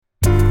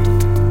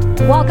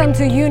Welcome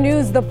to U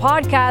News, the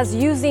podcast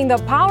using the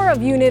power of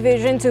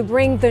Univision to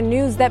bring the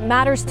news that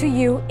matters to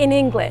you in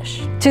English.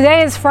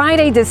 Today is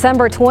Friday,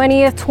 December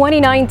 20th,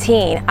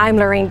 2019. I'm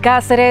Lorraine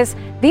Cáceres.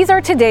 These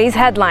are today's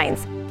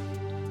headlines.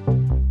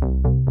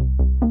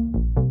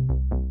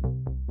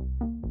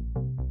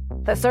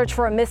 The search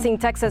for a missing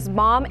Texas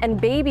mom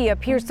and baby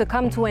appears to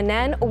come to an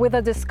end with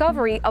the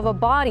discovery of a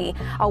body,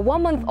 a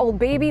 1-month-old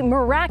baby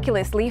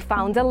miraculously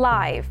found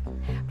alive.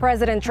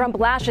 President Trump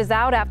lashes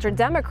out after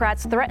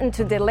Democrats threatened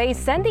to delay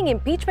sending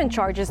impeachment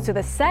charges to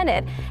the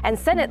Senate, and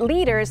Senate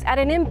leaders at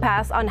an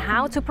impasse on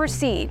how to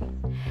proceed.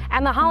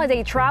 And the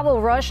holiday travel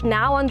rush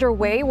now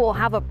underway will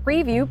have a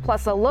preview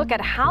plus a look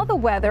at how the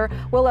weather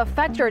will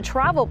affect your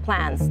travel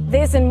plans.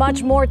 This and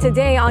much more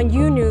today on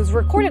U News,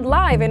 recorded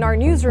live in our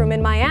newsroom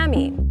in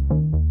Miami.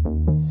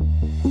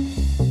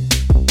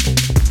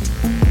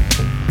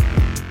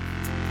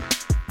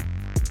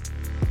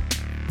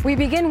 We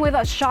begin with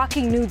a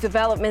shocking new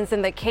developments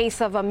in the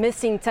case of a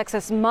missing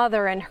Texas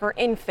mother and her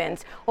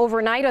infant.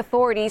 Overnight,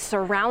 authorities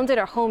surrounded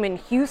a home in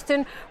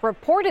Houston,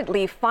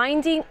 reportedly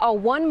finding a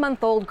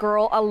 1-month-old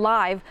girl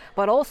alive,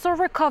 but also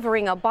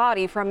recovering a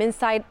body from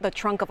inside the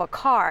trunk of a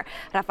car.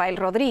 Rafael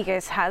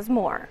Rodriguez has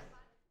more.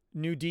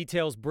 New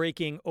details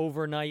breaking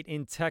overnight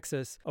in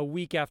Texas. A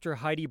week after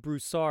Heidi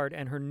Broussard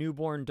and her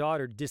newborn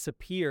daughter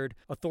disappeared,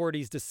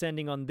 authorities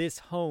descending on this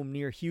home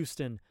near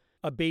Houston.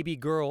 A baby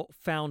girl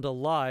found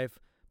alive,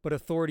 but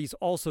authorities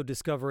also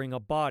discovering a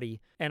body,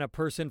 and a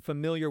person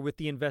familiar with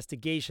the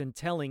investigation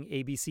telling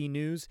ABC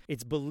News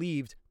it's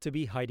believed to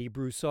be Heidi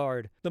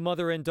Broussard. The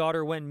mother and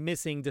daughter went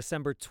missing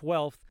December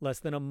 12th, less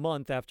than a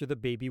month after the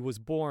baby was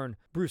born.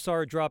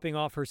 Broussard dropping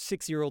off her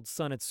 6-year-old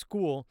son at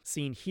school,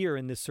 seen here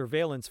in this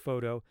surveillance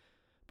photo,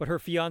 but her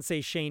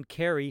fiancé Shane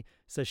Carey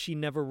says she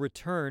never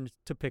returned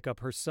to pick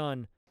up her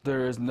son.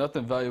 There is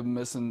nothing valuable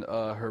missing.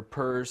 Her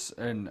purse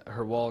and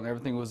her wallet and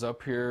everything was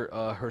up here.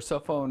 Her cell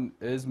phone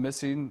is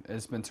missing.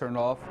 It's been turned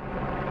off.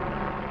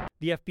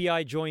 The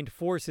FBI joined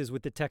forces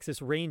with the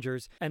Texas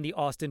Rangers and the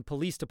Austin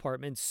Police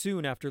Department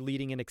soon after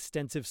leading an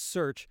extensive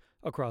search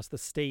across the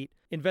state.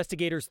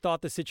 Investigators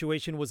thought the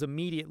situation was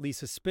immediately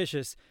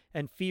suspicious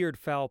and feared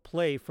foul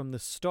play from the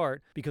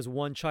start because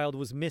one child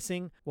was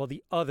missing while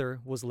the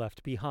other was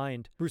left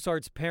behind.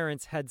 Broussard's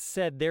parents had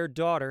said their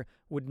daughter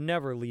would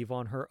never leave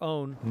on her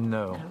own.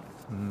 No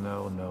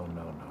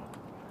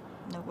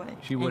way.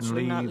 She would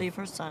not leave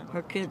her son.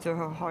 Her kids are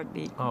her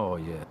heartbeat. Oh,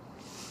 yeah.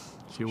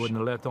 She wouldn't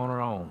have left on her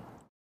own.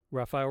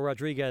 Rafael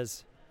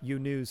Rodriguez, U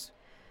News.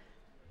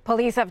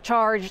 Police have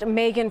charged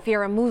Megan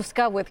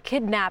Fieramusca with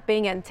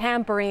kidnapping and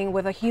tampering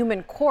with a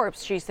human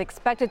corpse. She's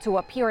expected to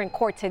appear in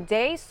court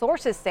today.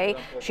 Sources say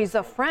she's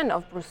a friend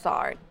of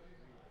Broussard.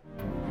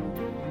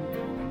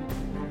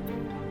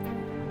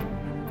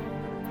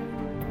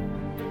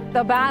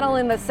 The battle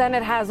in the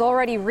Senate has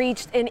already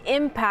reached an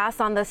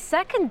impasse on the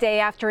second day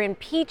after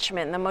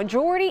impeachment. The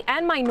majority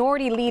and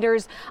minority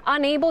leaders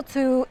unable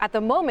to, at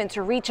the moment,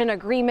 to reach an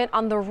agreement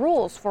on the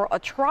rules for a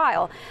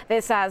trial.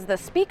 This as the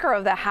Speaker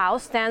of the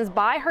House stands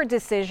by her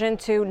decision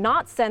to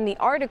not send the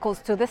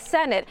articles to the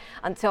Senate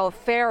until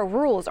fair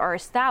rules are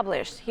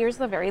established. Here's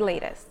the very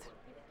latest.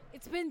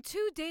 It's been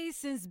 2 days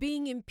since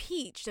being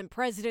impeached, and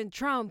President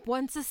Trump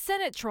wants a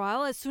Senate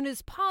trial as soon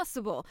as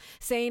possible,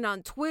 saying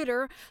on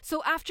Twitter,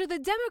 "So after the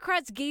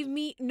Democrats gave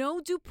me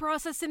no due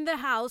process in the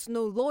House,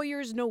 no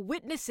lawyers, no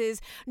witnesses,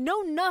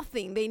 no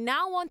nothing, they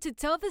now want to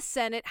tell the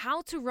Senate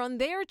how to run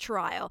their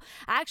trial.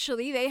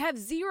 Actually, they have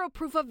zero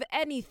proof of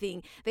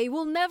anything. They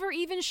will never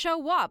even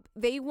show up.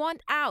 They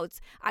want out.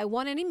 I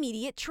want an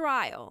immediate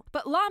trial."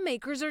 But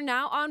lawmakers are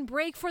now on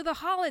break for the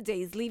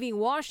holidays, leaving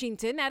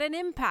Washington at an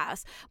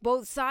impasse.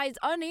 Both sides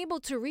unable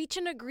to reach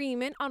an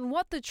agreement on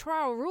what the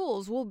trial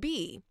rules will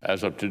be.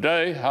 As of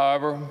today,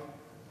 however,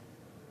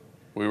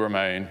 we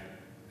remain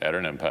at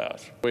an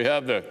impasse. We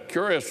have the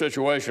curious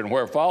situation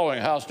where,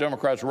 following House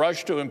Democrats'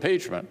 rush to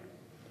impeachment,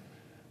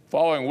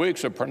 following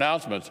weeks of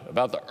pronouncements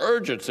about the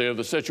urgency of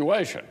the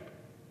situation,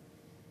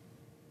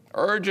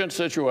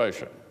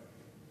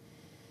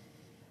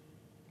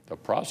 the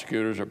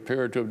prosecutors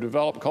appear to have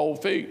developed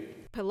cold feet.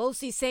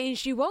 Pelosi saying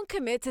she won't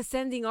commit to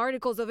sending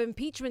articles of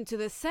impeachment to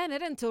the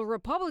Senate until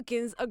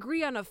Republicans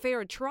agree on a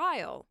fair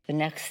trial. The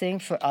next thing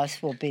for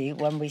us will be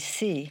when we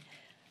see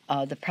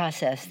the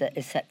process that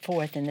is set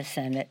forth in the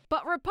Senate.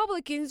 But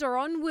Republicans are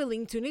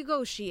unwilling to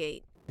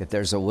negotiate. If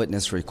there's a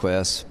witness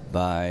request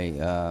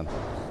by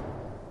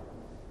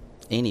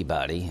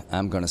anybody,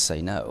 I'm going to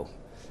say no.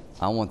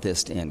 I want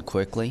this to end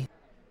quickly.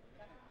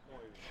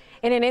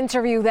 In an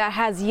interview that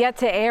has yet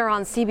to air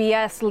on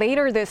CBS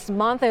later this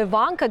month,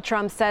 Ivanka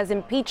Trump says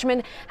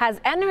impeachment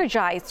has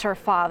energized her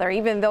father,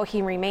 even though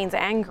he remains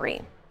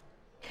angry.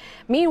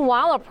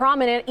 Meanwhile, a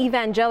prominent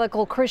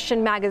evangelical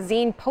Christian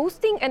magazine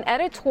posting an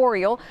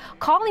editorial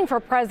calling for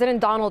President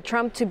Donald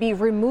Trump to be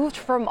removed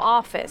from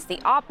office. The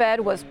op-ed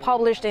was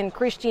published in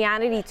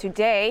Christianity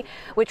Today,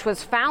 which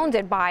was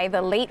founded by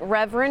the late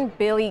Reverend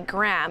Billy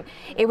Graham.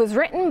 It was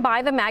written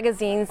by the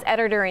magazine's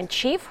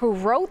editor-in-chief, who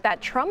wrote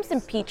that Trump's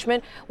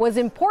impeachment was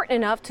important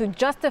enough to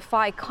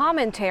justify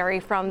commentary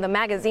from the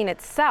magazine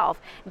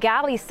itself.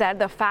 Galley said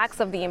the facts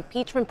of the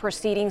impeachment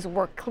proceedings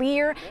were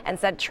clear and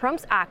said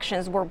Trump's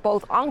actions were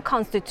both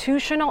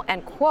unconstitutional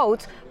and,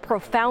 quote,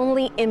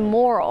 profoundly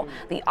immoral.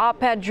 The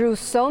op-ed drew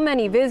so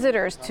many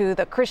visitors to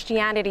the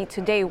Christianity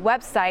Today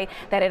website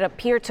that it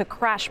appeared to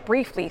crash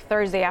briefly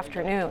Thursday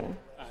afternoon.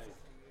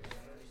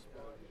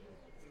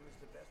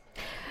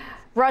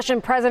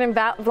 Russian President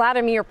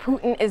Vladimir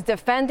Putin is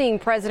defending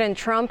President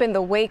Trump in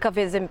the wake of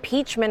his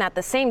impeachment. At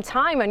the same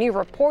time, a new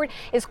report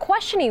is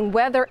questioning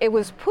whether it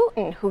was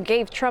Putin who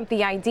gave Trump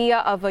the idea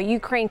of a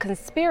Ukraine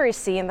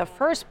conspiracy in the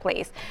first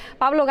place.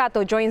 Pablo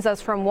Gatto joins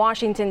us from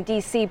Washington,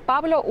 D.C.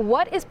 Pablo,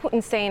 what is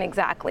Putin saying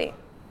exactly?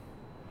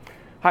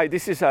 Hi,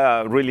 this is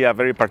really a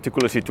very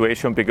particular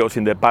situation because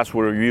in the past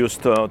we're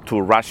used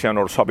to Russian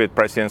or Soviet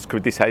presidents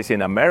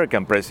criticizing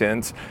American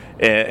presidents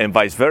and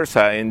vice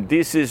versa, and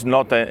this is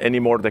not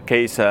anymore the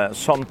case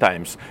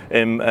sometimes.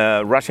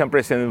 Russian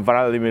President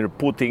Vladimir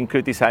Putin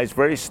criticized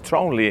very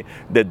strongly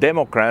the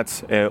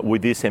Democrats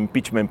with this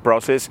impeachment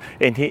process,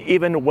 and he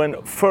even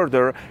went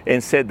further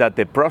and said that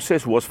the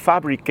process was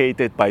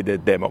fabricated by the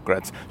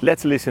Democrats.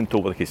 Let's listen to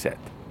what he said.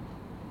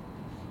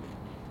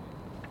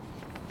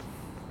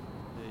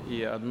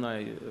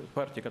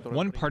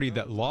 One party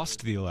that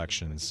lost the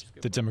elections,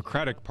 the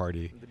Democratic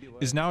Party,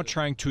 is now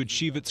trying to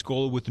achieve its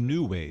goal with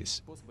new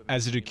ways,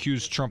 as it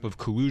accused Trump of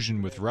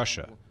collusion with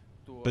Russia.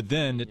 But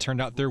then it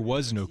turned out there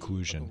was no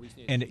collusion,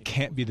 and it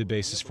can't be the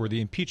basis for the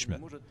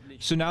impeachment.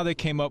 So now they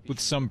came up with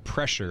some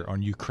pressure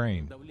on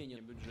Ukraine.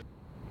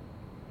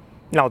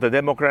 Now, the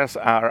Democrats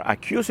are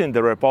accusing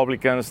the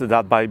Republicans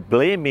that by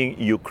blaming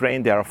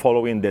Ukraine, they are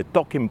following the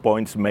talking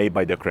points made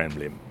by the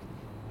Kremlin.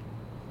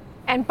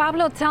 And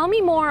Pablo, tell me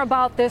more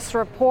about this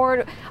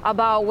report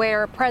about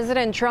where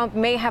President Trump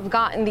may have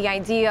gotten the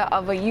idea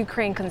of a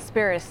Ukraine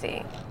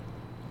conspiracy.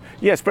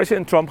 Yes,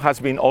 President Trump has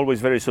been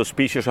always very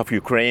suspicious of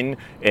Ukraine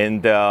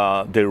and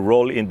their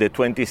role in the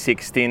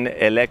 2016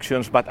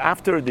 elections. But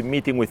after the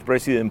meeting with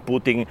President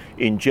Putin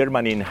in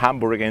Germany, in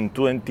Hamburg in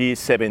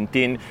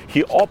 2017,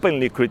 he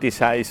openly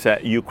criticized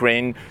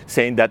Ukraine,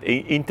 saying that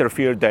it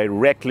interfered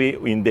directly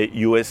in the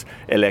U.S.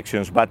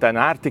 elections. But an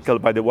article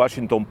by the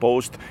Washington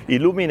Post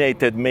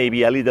illuminated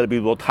maybe a little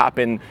bit what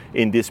happened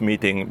in this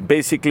meeting.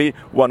 Basically,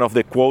 one of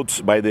the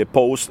quotes by the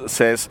Post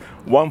says,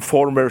 one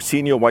former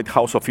senior White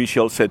House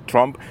official said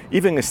Trump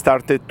even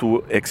started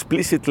to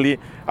explicitly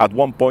at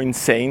one point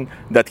saying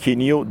that he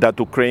knew that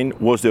Ukraine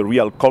was the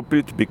real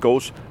culprit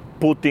because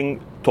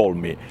Putin told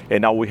me.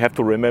 And now we have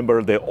to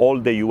remember that all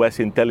the US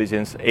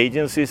intelligence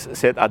agencies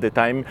said at the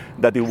time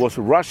that it was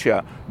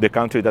Russia, the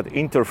country that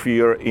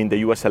interfered in the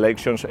US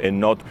elections and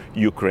not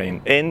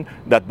Ukraine. And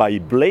that by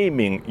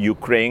blaming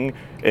Ukraine,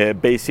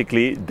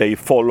 basically they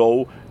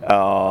follow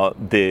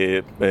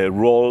the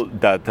role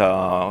that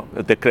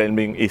the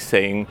Kremlin is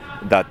saying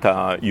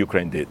that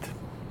Ukraine did.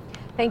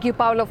 Thank you,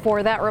 Pablo,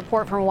 for that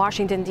report from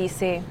Washington,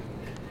 D.C.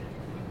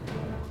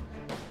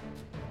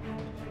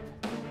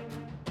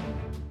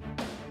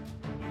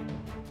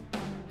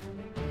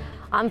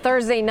 On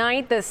Thursday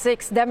night, the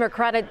sixth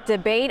Democratic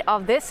debate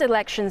of this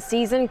election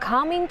season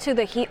coming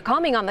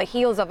on the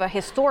heels of a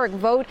historic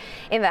vote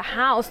in the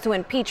House to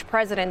impeach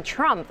President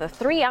Trump. The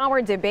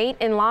 3-hour debate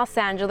in Los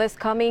Angeles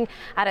coming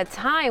at a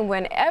time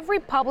when every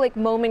public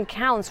moment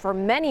counts for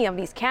many of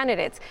these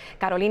candidates.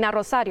 Carolina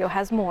Rosario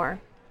has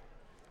more.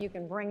 You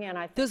can bring in,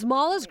 the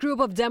smallest group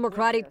of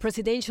Democratic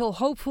presidential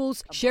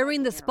hopefuls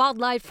sharing the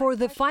spotlight for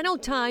the final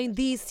time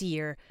this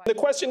year. The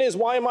question is,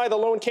 why am I the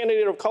lone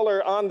candidate of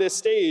color on this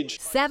stage?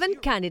 7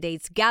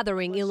 candidates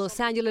gathering in Los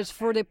Angeles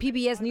for the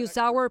PBS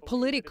NewsHour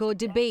political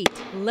debate,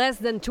 less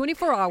than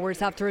 24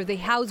 hours after the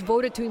House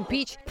voted to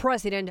impeach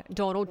President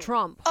Donald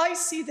Trump. I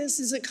see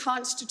this as a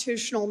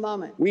constitutional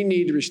moment. We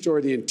need to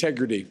restore the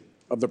integrity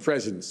of the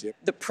presidency.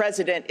 The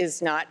president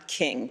is not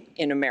king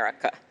in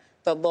America.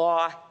 The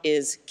law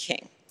is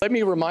king. Let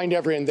me remind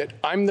everyone that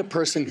I'm the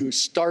person who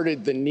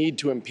started the need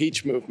to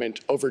impeach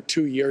movement over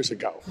 2 years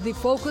ago. The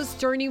focus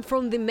turning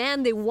from the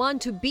man they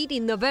want to beat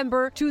in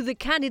November to the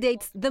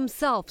candidates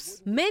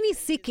themselves. Many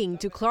seeking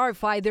to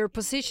clarify their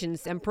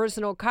positions and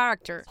personal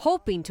character,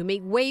 hoping to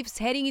make waves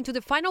heading into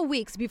the final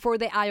weeks before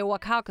the Iowa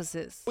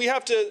caucuses. We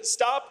have to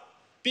stop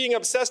being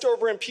obsessed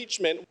over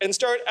impeachment and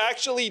start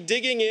actually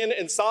digging in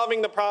and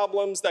solving the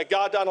problems that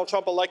got Donald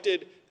Trump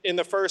elected in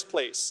the first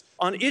place.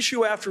 On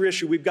issue after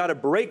issue, we've got to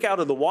break out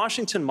of the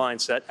Washington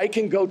mindset. I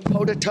can go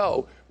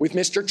toe-to-toe with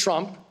Mr.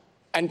 Trump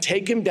and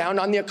take him down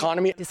on the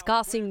economy.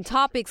 Discussing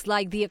topics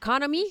like the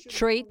economy,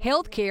 trade,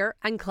 healthcare,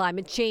 and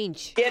climate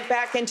change. Get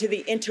back into the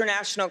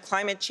International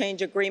Climate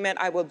Change Agreement.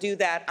 I will do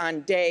that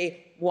on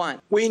day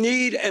one. We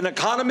need an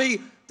economy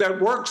that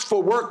works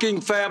for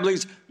working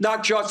families,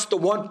 not just the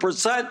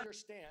 1%.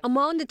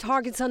 Among the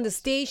targets on the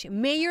stage,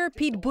 Mayor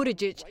Pete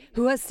Buttigieg,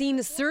 who has seen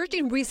a surge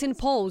in recent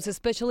polls,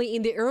 especially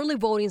in the early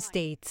voting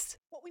states.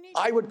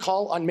 I would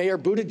call on Mayor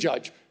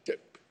Buttigieg to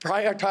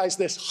prioritize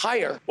this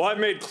higher. Well, I've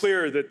made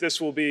clear that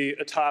this will be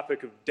a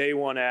topic of day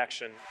one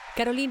action.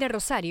 Carolina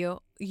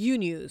Rosario,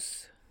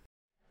 U-News.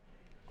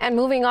 And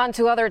moving on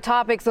to other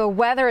topics, the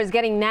weather is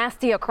getting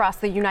nasty across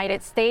the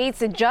United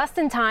States just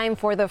in time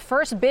for the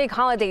first big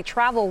holiday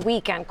travel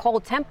weekend.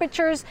 Cold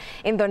temperatures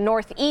in the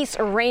Northeast,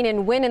 rain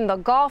and wind in the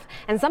Gulf,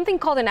 and something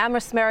called an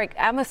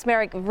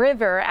atmospheric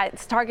river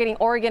it's targeting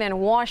Oregon and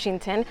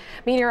Washington.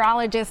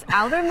 Meteorologist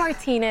Albert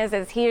Martinez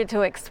is here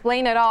to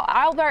explain it all.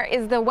 Albert,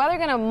 is the weather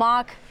going to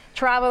mock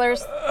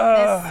travelers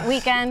this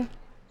weekend?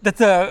 That's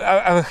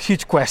a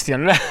huge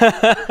question.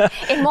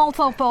 In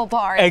multiple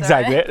parts.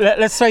 Exactly. Right?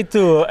 Let's try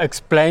to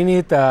explain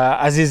it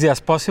as easy as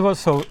possible.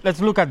 So let's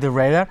look at the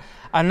radar.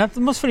 An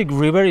atmospheric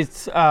river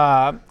is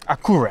a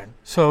current.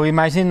 So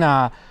imagine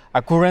a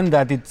current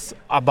that it's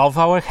above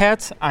our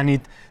heads and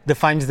it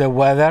defines the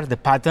weather, the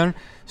pattern.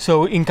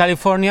 So in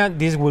California,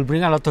 this will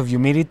bring a lot of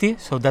humidity.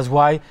 So that's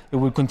why it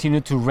will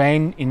continue to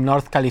rain in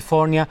North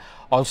California,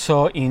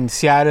 also in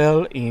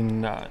Seattle,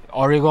 in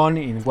Oregon,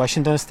 in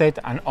Washington State,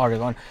 and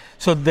Oregon.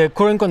 So the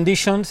current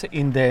conditions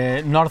in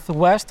the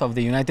northwest of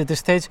the United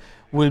States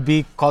will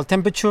be cold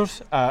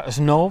temperatures,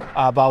 snow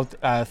about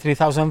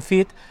 3,000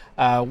 feet,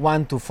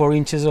 1 to 4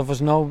 inches of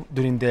snow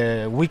during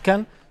the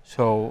weekend.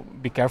 So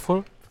be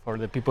careful for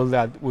the people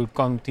that will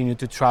continue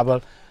to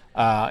travel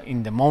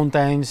in the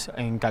mountains,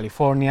 in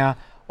California,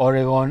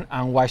 Oregon,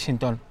 and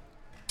Washington.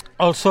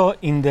 Also,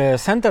 in the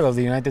center of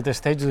the United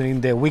States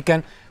during the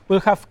weekend, we'll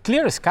have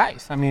clear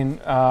skies. I mean,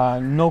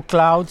 no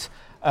clouds,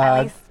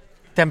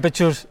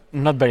 temperatures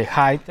not very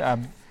high,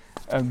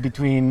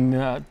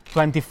 between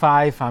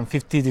 25 and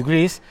 50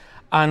 degrees.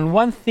 And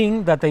one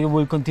thing that I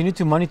will continue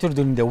to monitor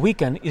during the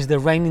weekend is the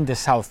rain in the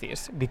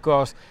southeast,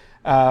 because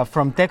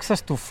from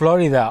Texas to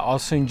Florida,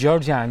 also in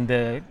Georgia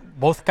and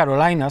both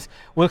Carolinas,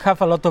 we'll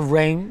have a lot of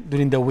rain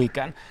during the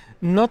weekend.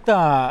 Not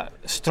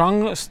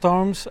strong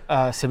storms,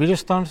 severe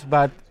storms,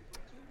 but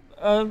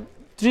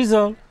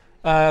drizzle,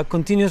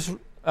 continuous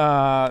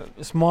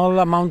small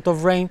amount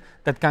of rain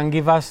that can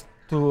give us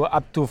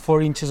up to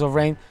 4 inches of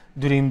rain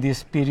during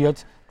these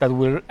periods that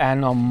will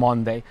end on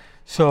Monday.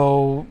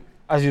 So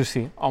as you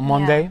see, on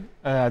Monday,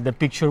 the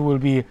picture will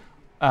be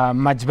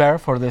much better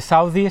for the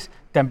southeast.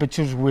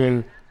 Temperatures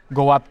will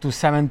go up to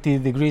 70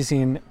 degrees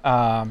in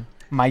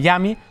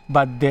Miami,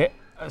 but the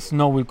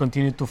snow will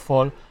continue to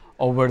fall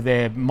over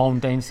the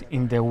mountains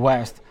in the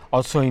west.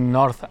 Also in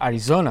North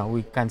Arizona,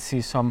 we can see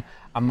some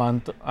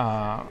amounts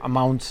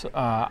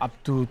up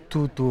to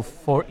 2 to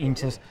 4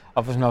 inches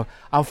of snow.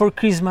 And for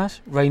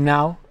Christmas, right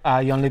now,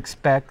 I only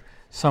expect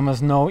some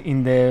snow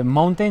in the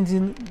mountains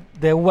in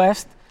the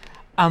west,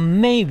 and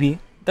maybe,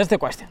 that's the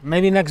question,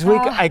 maybe next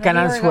week I can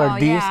answer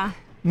this. Yeah.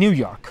 New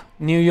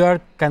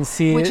York can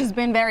see... Which has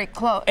been very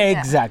close.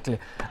 Exactly.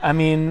 Yeah. I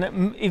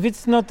mean, if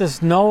it's not the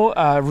snow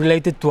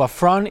related to a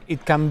front,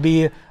 it can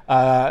be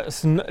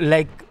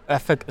lake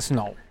effect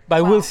snow.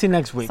 But we'll see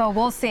next week. So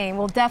we'll see.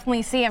 We'll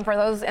definitely see. And for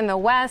those in the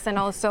west and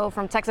also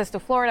from Texas to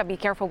Florida, be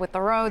careful with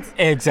the roads.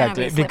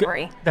 Exactly. It's gonna be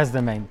slippery. That's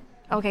the main.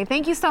 Okay,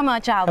 thank you so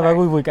much, Albert. Have a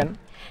good weekend.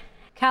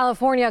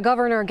 California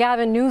Governor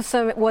Gavin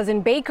Newsom was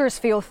in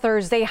Bakersfield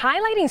Thursday,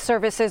 highlighting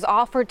services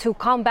offered to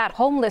combat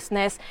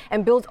homelessness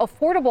and build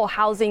affordable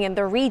housing in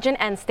the region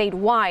and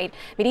statewide.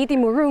 Miriti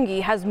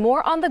Murungi has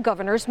more on the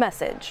governor's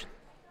message.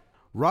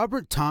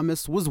 Robert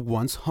Thomas was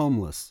once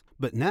homeless,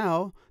 but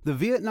now the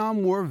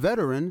Vietnam War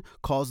veteran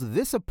calls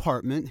this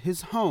apartment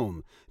his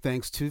home,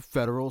 thanks to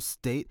federal,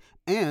 state,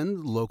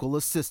 and local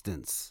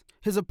assistance.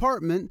 His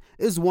apartment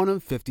is one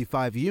of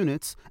 55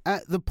 units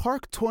at the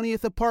Park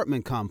 20th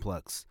apartment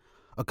complex,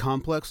 a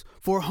complex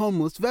for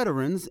homeless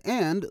veterans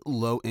and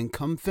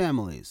low-income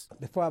families.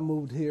 Before I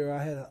moved here,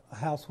 I had a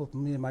house with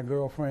me and my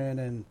girlfriend,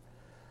 and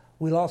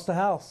we lost the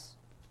house.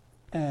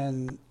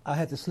 And I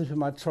had to sleep in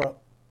my truck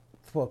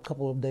for a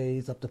couple of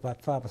days, up to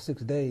about 5 or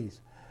 6 days,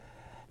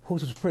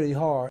 which was pretty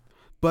hard.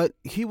 But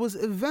he was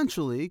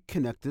eventually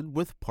connected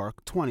with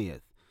Park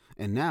 20th,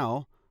 and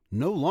now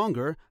no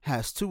longer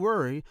has to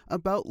worry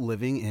about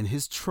living in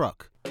his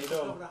truck. How you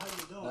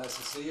doing? Nice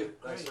to see you.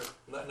 Thanks for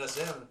letting us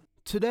in.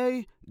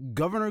 Today,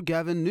 Governor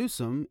Gavin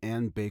Newsom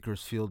and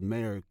Bakersfield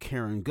Mayor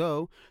Karen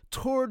Go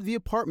toured the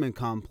apartment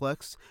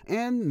complex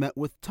and met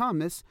with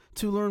Thomas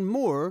to learn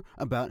more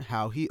about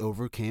how he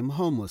overcame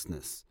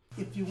homelessness.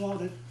 If you want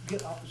to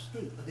get off the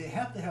street, but they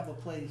have to have a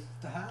place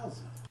to house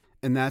them.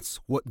 And that's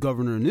what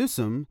Governor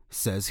Newsom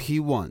says he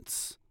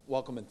wants.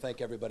 Welcome and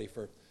thank everybody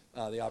for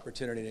the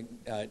opportunity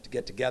to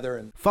get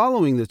together.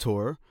 Following the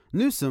tour,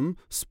 Newsom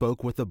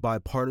spoke with a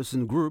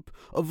bipartisan group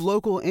of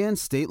local and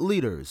state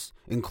leaders,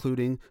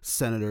 including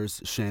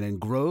Senators Shannon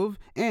Grove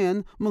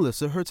and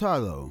Melissa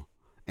Hurtado.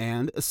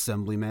 and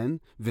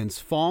Assemblymen Vince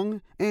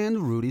Fong and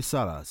Rudy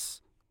Saras.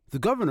 The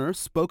governor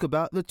spoke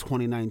about the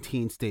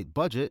 2019 state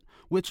budget,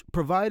 which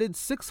provided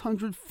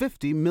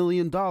 $650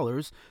 million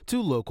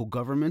to local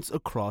governments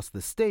across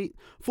the state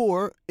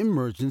for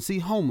emergency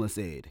homeless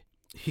aid.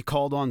 He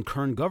called on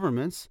current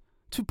governments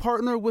to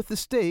partner with the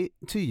state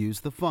to use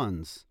the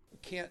funds. We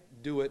can't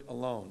do it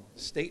alone.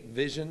 State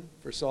vision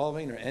for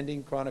solving or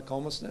ending chronic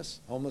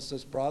homelessness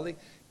broadly,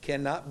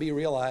 cannot be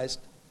realized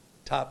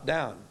top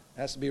down.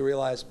 It has to be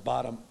realized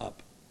bottom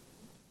up,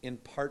 in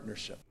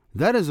partnership.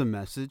 That is a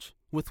message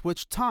with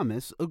which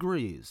Thomas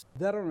agrees.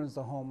 Veterans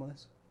are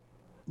homeless,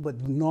 but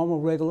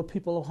normal, regular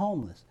people are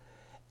homeless.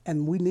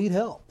 And we need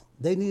help.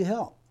 They need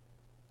help.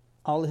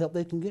 All the help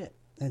they can get.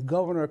 And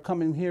Governor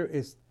coming here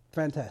is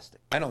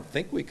fantastic. I don't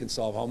think we can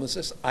solve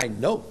homelessness. I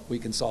know we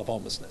can solve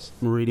homelessness.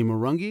 Mariti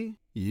Marungi,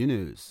 U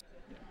News.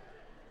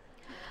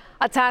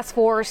 A task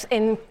force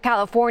in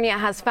California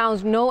has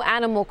found no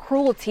animal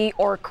cruelty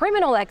or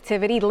criminal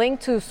activity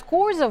linked to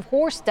scores of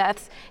horse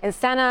deaths in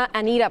Santa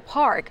Anita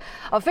Park.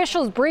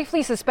 Officials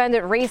briefly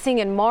suspended racing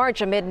in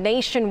March amid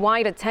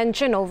nationwide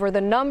attention over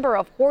the number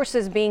of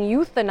horses being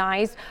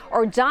euthanized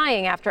or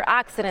dying after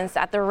accidents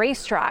at the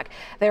racetrack.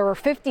 There were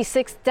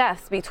 56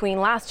 deaths between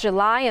last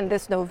July and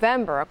this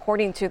November.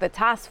 According to the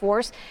task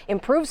force,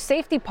 improved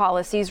safety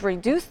policies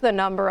reduced the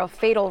number of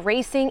fatal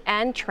racing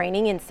and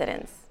training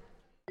incidents.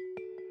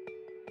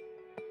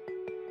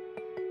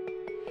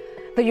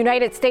 The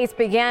United States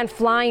began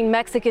flying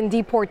Mexican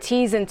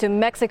deportees into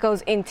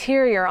Mexico's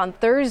interior on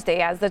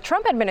Thursday as the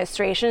Trump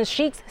administration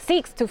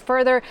seeks to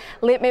further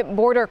limit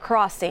border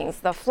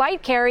crossings. The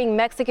flight carrying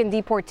Mexican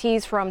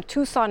deportees from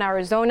Tucson,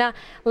 Arizona,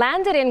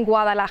 landed in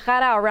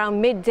Guadalajara around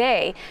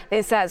midday.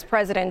 This as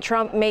President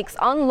Trump makes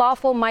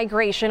unlawful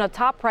migration a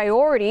top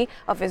priority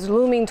of his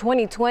looming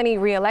 2020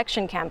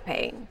 re-election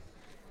campaign.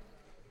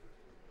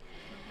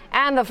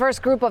 And the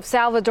first group of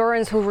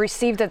Salvadorans who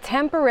received a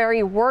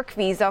temporary work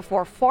visa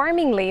for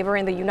farming labor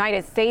in the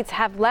United States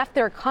have left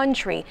their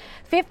country.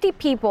 50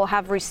 people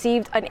have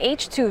received an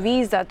H-2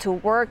 visa to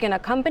work in a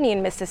company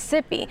in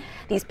Mississippi.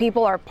 These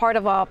people are part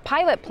of a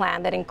pilot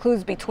plan that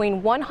includes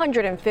between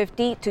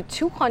 150 to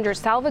 200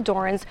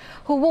 Salvadorans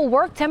who will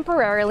work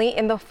temporarily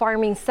in the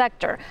farming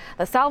sector.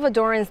 The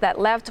Salvadorans that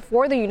left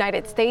for the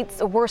United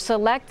States were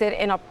selected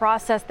in a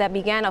process that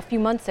began a few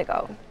months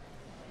ago.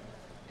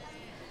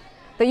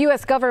 The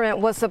U.S. government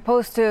was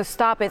supposed to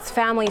stop its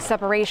family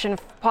separation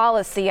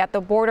policy at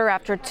the border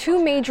after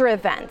two major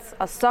events,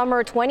 a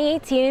summer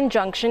 2018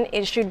 injunction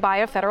issued by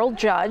a federal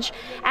judge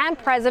and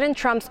President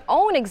Trump's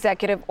own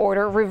executive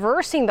order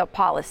reversing the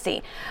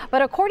policy.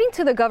 But according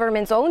to the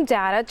government's own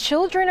data,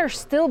 children are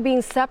still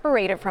being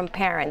separated from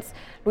parents.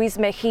 Luis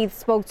Mejid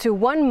spoke to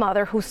one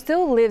mother who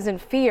still lives in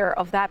fear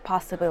of that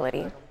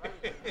possibility.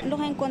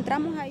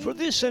 For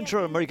this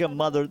Central American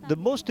mother, the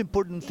most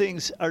important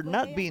things are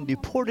not being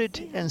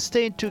deported and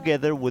staying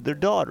together with their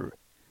daughter.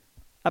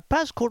 A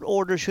past court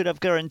order should have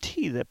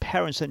guaranteed that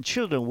parents and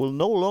children will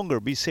no longer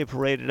be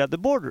separated at the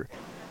border.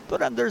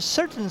 But under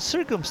certain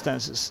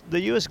circumstances, the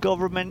U.S.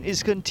 government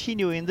is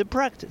continuing the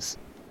practice.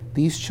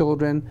 These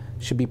children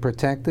should be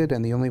protected,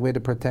 and the only way to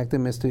protect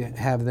them is to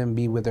have them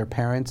be with their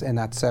parents and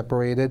not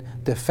separated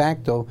de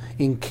facto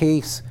in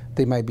case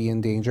they might be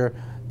in danger.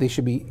 They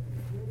should be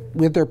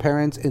with their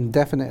parents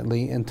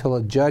indefinitely until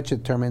a judge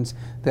determines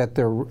that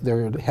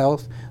their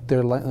health,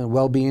 their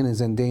well-being is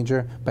in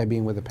danger by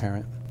being with a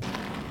parent.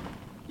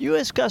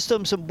 U.S.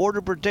 Customs and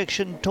Border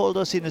Protection told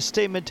us in a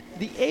statement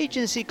the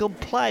agency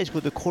complies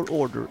with the court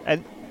order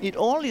and it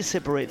only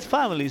separates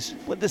families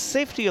when the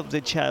safety of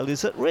the child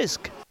is at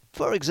risk.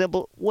 For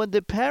example, when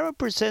the parent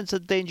presents a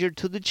danger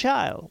to the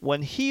child,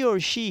 when he or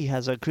she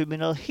has a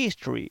criminal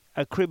history,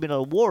 a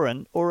criminal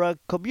warrant, or a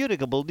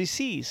communicable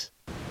disease.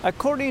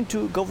 According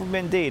to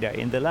government data,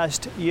 in the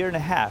last year and a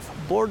half,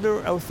 border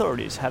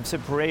authorities have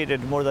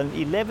separated more than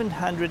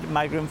 1,100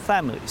 migrant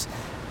families,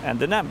 and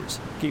the numbers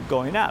keep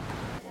going up.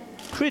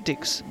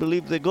 Critics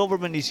believe the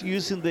government is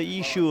using the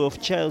issue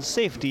of child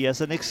safety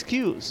as an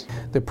excuse.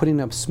 They're putting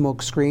up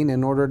smoke screen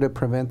in order to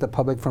prevent the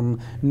public from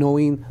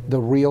knowing the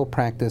real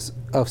practice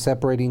of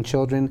separating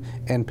children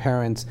and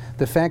parents.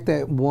 The fact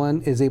that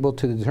one is able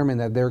to determine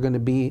that they're going to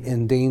be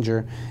in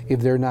danger if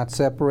they're not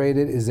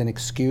separated is an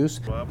excuse.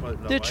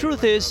 The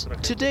truth is,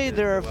 today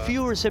there are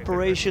fewer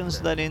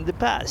separations than in the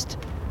past.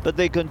 But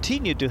they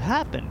continue to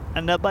happen,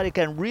 and nobody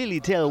can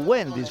really tell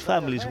when these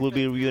families will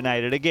be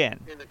reunited again.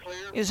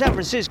 In San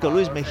Francisco,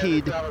 Luis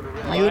Mejid,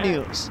 U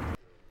News.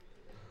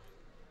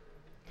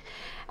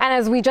 And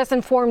as we just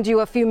informed you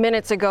a few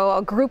minutes ago,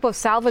 a group of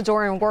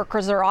Salvadoran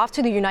workers are off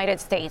to the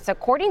United States.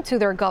 According to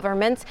their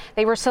governments,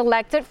 they were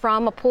selected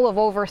from a pool of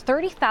over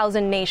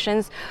 30,000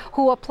 nations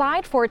who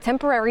applied for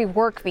temporary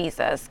work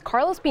visas.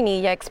 Carlos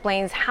Pinilla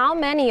explains how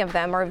many of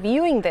them are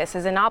viewing this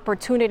as an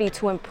opportunity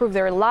to improve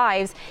their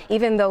lives,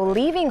 even though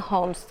leaving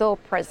home still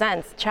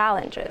presents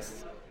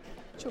challenges.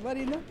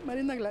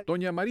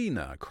 Doña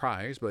Marina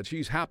cries, but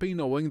she's happy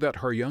knowing that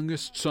her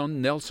youngest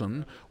son,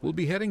 Nelson, will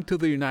be heading to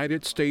the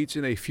United States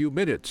in a few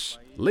minutes,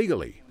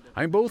 legally.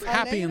 I'm both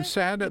happy and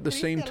sad at the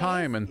same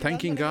time and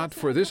thanking God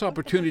for this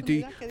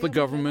opportunity the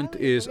government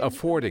is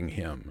affording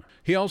him.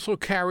 He also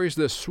carries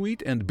the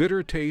sweet and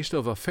bitter taste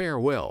of a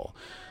farewell,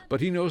 but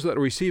he knows that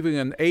receiving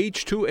an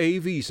H-2A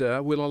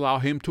visa will allow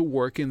him to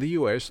work in the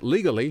U.S.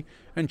 legally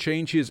and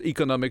change his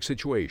economic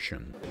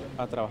situation.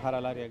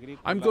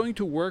 I'm going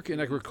to work in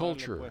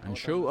agriculture and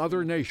show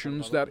other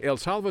nations that El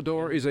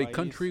Salvador is a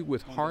country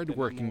with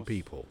hard-working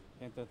people.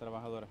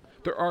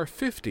 There are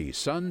 50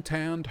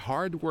 sun-tanned,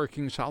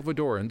 hard-working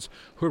Salvadorans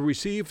who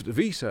received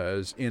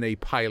visas in a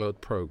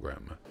pilot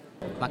program.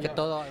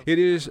 It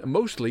is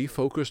mostly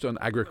focused on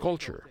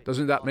agriculture.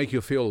 Doesn't that make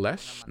you feel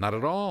less? Not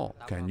at all.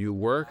 Can you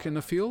work in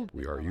the field?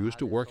 We are used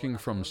to working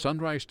from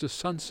sunrise to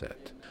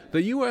sunset.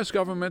 The U.S.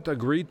 government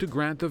agreed to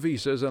grant the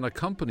visas, and a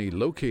company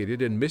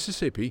located in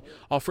Mississippi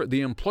offered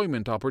the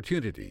employment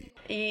opportunity.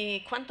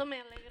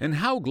 And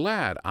how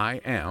glad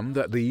I am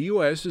that the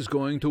U.S. is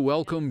going to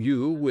welcome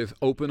you with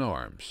open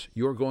arms.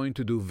 You're going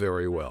to do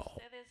very well.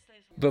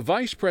 The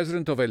Vice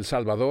President of El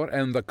Salvador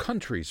and the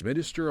country's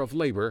Minister of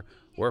Labor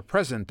were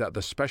present at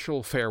the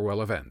special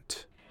farewell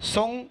event.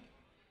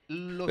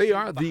 They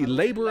are the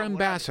labor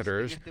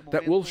ambassadors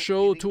that will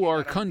show to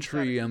our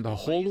country and the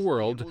whole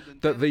world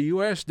that the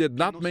U.S. did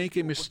not make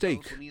a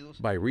mistake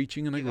by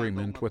reaching an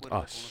agreement with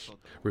us.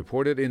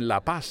 Reported in La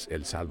Paz,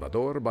 El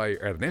Salvador by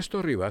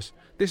Ernesto Rivas,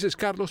 this is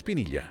Carlos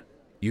Pinilla,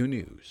 U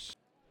News.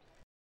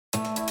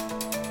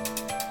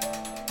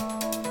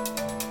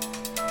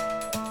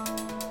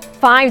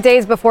 5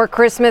 days before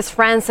Christmas,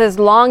 France's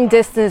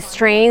long-distance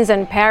trains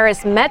and Paris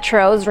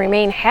metros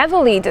remain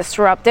heavily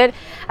disrupted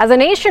as a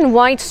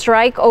nationwide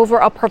strike over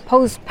a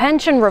proposed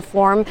pension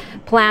reform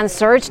plan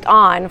surged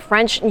on.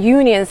 French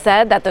unions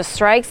said that the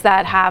strikes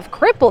that have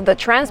crippled the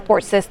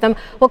transport system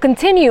will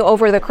continue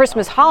over the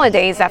Christmas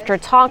holidays after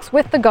talks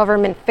with the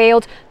government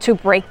failed to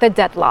break the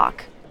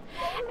deadlock.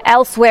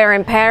 Elsewhere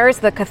in Paris,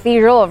 the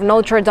Cathedral of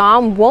Notre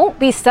Dame won't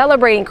be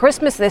celebrating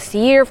Christmas this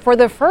year for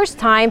the first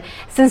time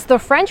since the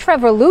French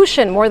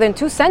Revolution more than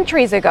 2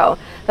 centuries ago.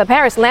 The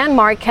Paris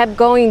landmark kept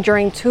going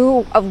during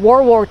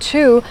World War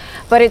II,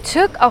 but it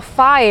took a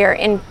fire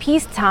in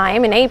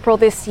peacetime in April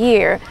this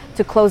year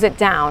to close it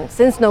down.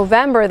 Since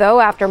November,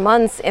 though, after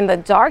months in the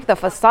dark, the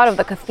facade of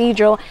the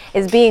cathedral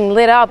is being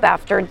lit up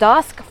after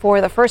dusk for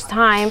the first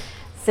time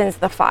since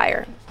the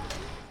fire.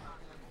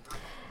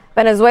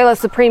 Venezuela's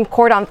Supreme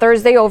Court on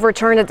Thursday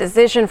overturned a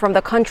decision from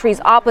the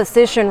country's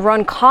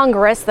opposition-run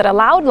Congress that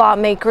allowed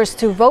lawmakers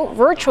to vote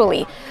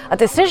virtually, a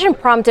decision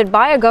prompted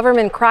by a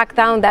government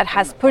crackdown that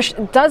has pushed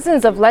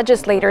dozens of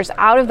legislators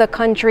out of the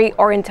country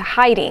or into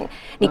hiding.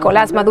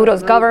 Nicolás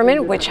Maduro's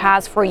government, which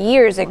has for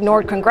years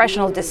ignored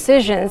congressional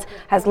decisions,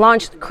 has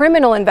launched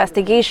criminal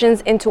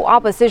investigations into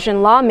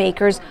opposition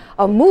lawmakers,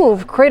 a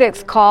move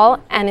critics call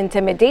an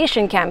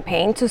intimidation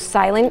campaign to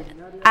silence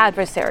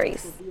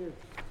adversaries.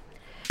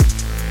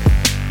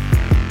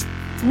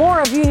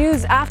 More of U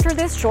News after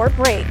this short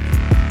break.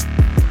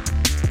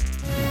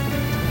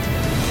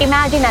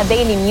 Imagine a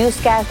daily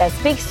newscast that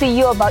speaks to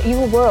you about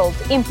your world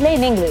in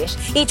plain English.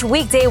 Each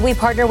weekday, we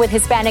partner with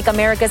Hispanic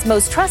America's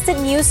most trusted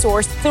news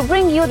source to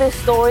bring you the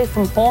stories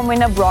from home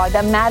and abroad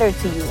that matter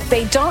to you.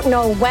 They don't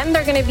know when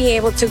they're going to be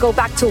able to go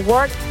back to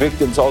work.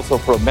 Victims also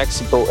from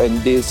Mexico and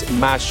this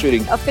mass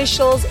shooting.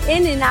 Officials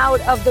in and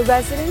out of the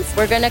residence.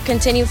 We're going to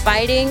continue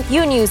fighting.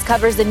 U News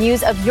covers the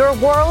news of your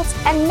world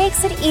and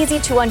makes it easy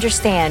to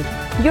understand.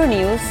 Your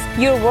news,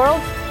 your world,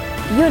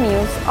 U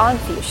News on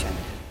Fusion.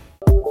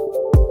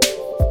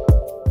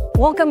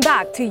 Welcome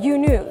back to U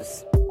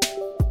News.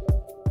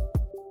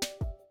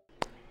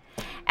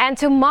 And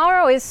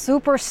tomorrow is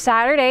Super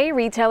Saturday.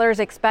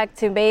 Retailers expected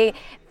to be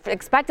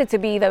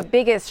the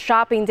biggest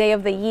shopping day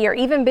of the year,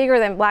 even bigger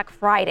than Black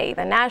Friday.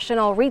 The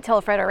National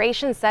Retail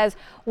Federation says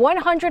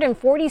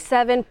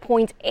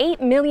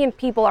 147.8 million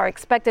people are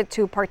expected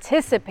to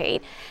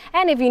participate.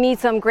 And if you need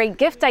some great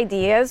gift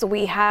ideas,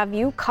 we have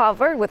you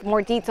covered. With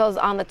more details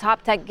on the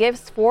top tech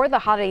gifts for the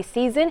holiday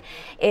season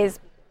is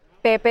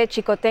Pepe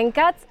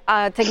Chicotencat,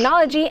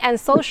 technology and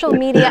social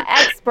media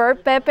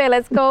expert. Pepe,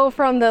 let's go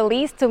from the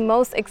least to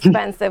most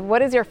expensive.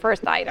 What is your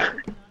first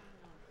item?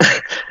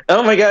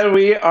 Oh my God,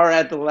 we are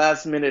at the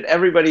last minute.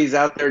 Everybody's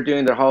out there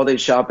doing their holiday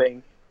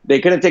shopping.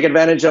 They couldn't take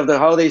advantage of the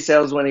holiday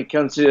sales when it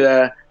comes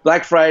to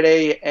Black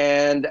Friday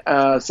and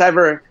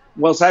Cyber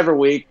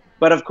Week.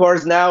 But of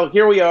course, now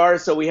here we are.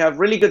 So we have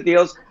really good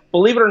deals.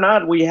 Believe it or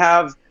not, we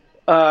have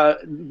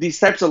these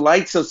types of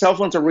lights. So cell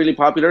phones are really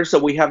popular. So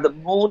we have the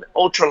Moon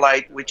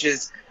Ultralight, which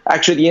is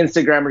actually the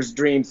Instagrammer's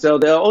dream. So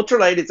the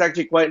Ultralight is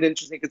actually quite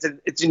interesting.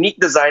 It's a unique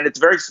design. It's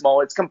very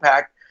small. It's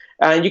compact.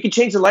 And you can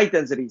change the light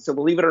density. So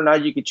believe it or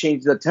not, you can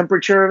change the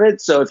temperature of it.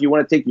 So if you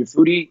want to take your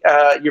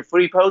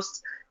foodie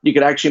posts, you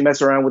could actually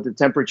mess around with the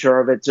temperature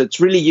of it. So it's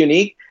really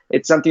unique.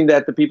 It's something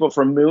that the people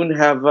from Moon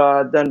have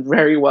done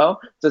very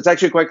well. So it's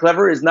actually quite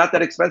clever. It's not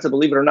that expensive,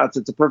 believe it or not. So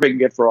it's a perfect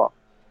gift for all.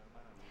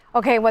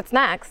 Okay, what's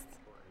next?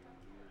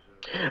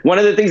 One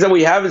of the things that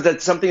we have is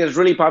that something that's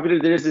really popular.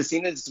 There's this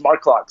scene in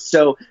smart clocks.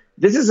 So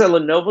This is a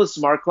Lenovo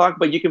smart clock,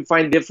 but you can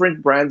find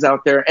different brands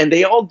out there, and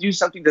they all do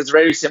something that's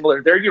very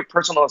similar. They're your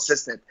personal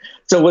assistant.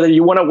 So whether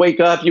you want to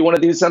wake up, you want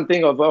to do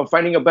something of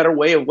finding a better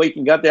way of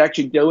waking up, they're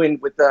actually doing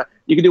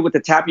you can do with the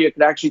tap. You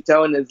can actually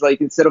tell, and it's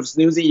like instead of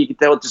snoozing, you can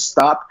tell it to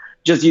stop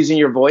just using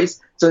your voice.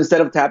 So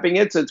instead of tapping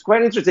it, so it's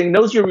quite interesting. It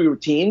knows your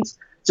routines.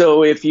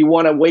 So if you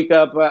want to wake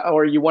up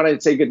or you want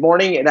to say good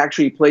morning, it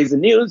actually plays the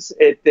news.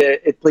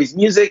 It plays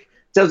music,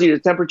 tells you the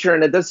temperature,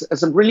 and it does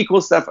some really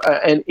cool stuff.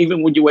 And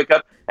even when you wake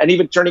up, and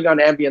even turning on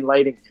ambient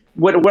lighting.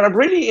 What I'm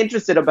really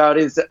interested about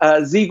is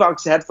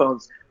Zvox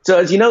headphones. So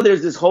as you know,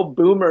 there's this whole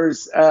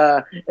boomers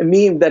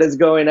meme that is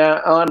going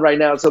on right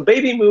now. So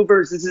baby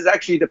movers, this is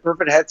actually the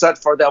perfect headset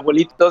for the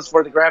abuelitos,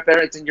 for the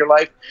grandparents in your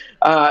life.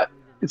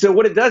 So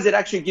what it does, it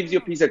actually gives you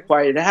a piece of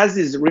quiet. It has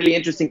this really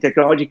interesting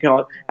technology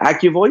called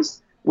AccuVoice,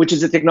 which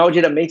is a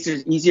technology that makes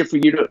it easier for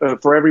you to,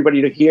 for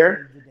everybody to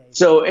hear.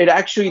 So it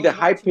actually, the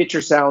high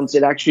pitcher sounds,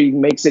 it actually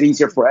makes it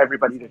easier for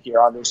everybody to hear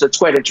on there. So it's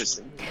quite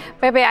interesting.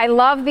 Pepe, I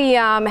love the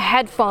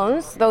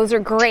headphones. Those are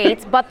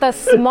great. But the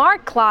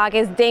smart clock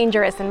is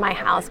dangerous in my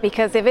house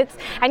because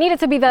I need it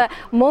to be the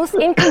most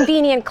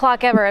inconvenient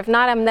clock ever. If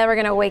not, I'm never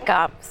going to wake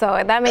up.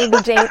 So that may be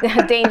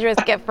a dangerous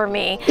gift for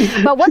me.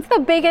 But what's the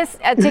biggest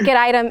ticket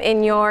item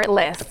in your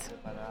list?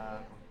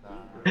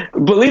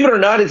 Believe it or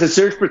not, it's a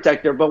surge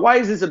protector. But why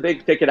is this a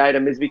big ticket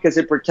item? Is because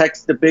it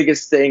protects the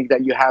biggest thing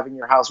that you have in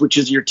your house, which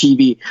is your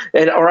TV.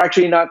 Or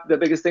actually not the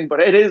biggest thing, but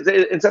it is.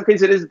 In some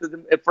cases, it is.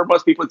 For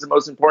most people, it's the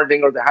most important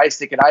thing or the highest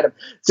ticket item.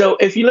 So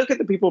if you look at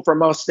the people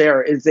from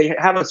Austera, is they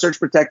have a surge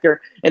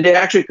protector, and they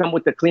actually come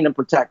with the Clean and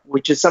Protect,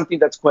 which is something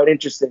that's quite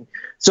interesting.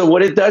 So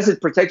what it does is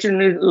protect your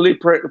newly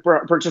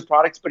purchased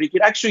products, but you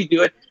can actually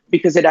do it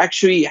because it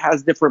actually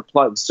has different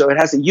plugs. So it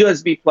has a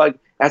USB plug,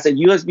 has a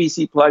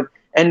USB-C plug.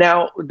 And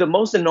now the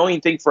most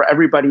annoying thing for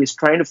everybody is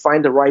trying to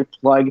find the right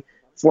plug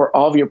for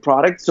all of your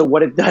products. So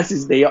what it does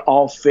is they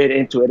all fit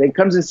into it. It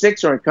comes in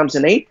 6 or it comes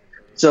in 8.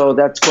 So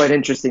that's quite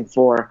interesting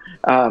for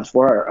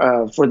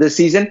this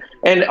season.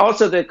 And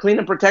also the Clean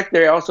and Protect,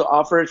 they also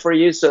offer it for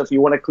you. So if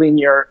you want to clean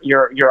your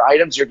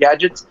items, your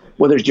gadgets,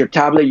 whether it's your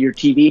tablet, your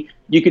TV,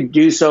 you can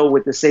do so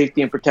with the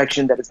safety and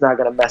protection that it's not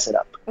going to mess it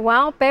up.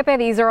 Well, Pepe,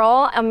 these are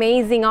all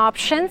amazing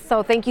options.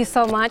 So thank you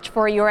so much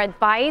for your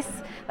advice.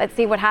 Let's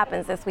see what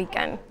happens this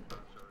weekend.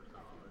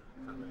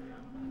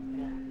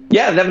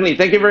 Yeah, definitely.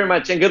 Thank you very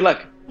much, and good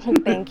luck.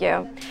 Thank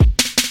you.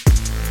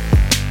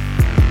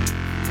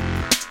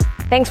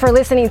 Thanks for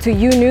listening to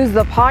U News,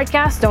 the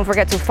podcast. Don't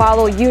forget to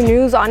follow U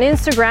News on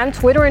Instagram,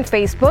 Twitter, and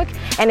Facebook.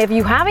 And if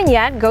you haven't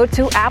yet, go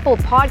to Apple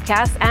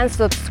Podcasts and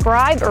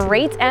subscribe,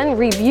 rate, and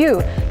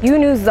review. U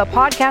News, the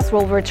podcast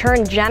will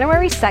return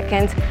January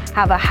 2nd.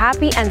 Have a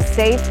happy and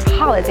safe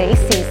holiday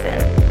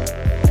season.